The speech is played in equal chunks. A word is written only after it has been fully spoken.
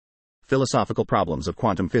Philosophical Problems of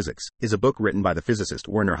Quantum Physics is a book written by the physicist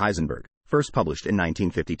Werner Heisenberg, first published in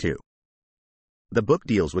 1952. The book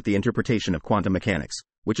deals with the interpretation of quantum mechanics,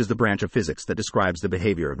 which is the branch of physics that describes the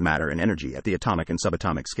behavior of matter and energy at the atomic and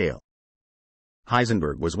subatomic scale.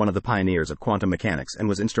 Heisenberg was one of the pioneers of quantum mechanics and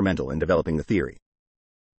was instrumental in developing the theory.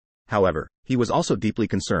 However, he was also deeply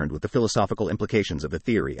concerned with the philosophical implications of the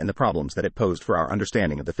theory and the problems that it posed for our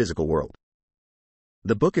understanding of the physical world.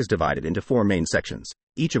 The book is divided into 4 main sections,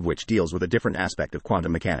 each of which deals with a different aspect of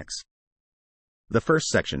quantum mechanics. The first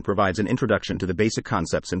section provides an introduction to the basic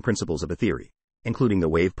concepts and principles of the theory, including the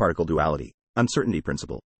wave-particle duality, uncertainty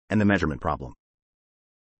principle, and the measurement problem.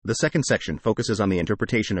 The second section focuses on the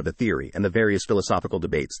interpretation of the theory and the various philosophical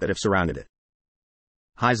debates that have surrounded it.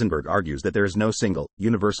 Heisenberg argues that there is no single,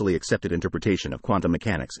 universally accepted interpretation of quantum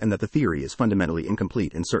mechanics and that the theory is fundamentally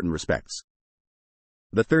incomplete in certain respects.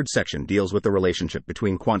 The third section deals with the relationship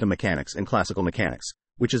between quantum mechanics and classical mechanics,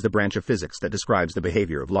 which is the branch of physics that describes the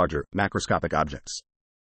behavior of larger, macroscopic objects.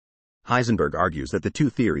 Heisenberg argues that the two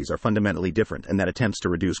theories are fundamentally different and that attempts to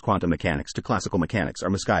reduce quantum mechanics to classical mechanics are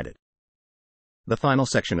misguided. The final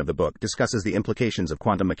section of the book discusses the implications of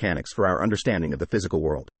quantum mechanics for our understanding of the physical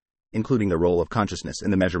world, including the role of consciousness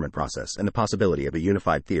in the measurement process and the possibility of a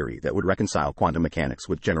unified theory that would reconcile quantum mechanics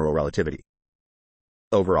with general relativity.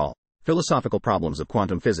 Overall, Philosophical Problems of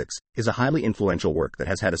Quantum Physics is a highly influential work that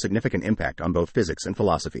has had a significant impact on both physics and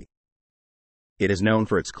philosophy. It is known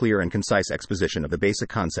for its clear and concise exposition of the basic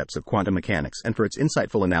concepts of quantum mechanics and for its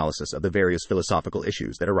insightful analysis of the various philosophical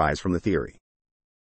issues that arise from the theory.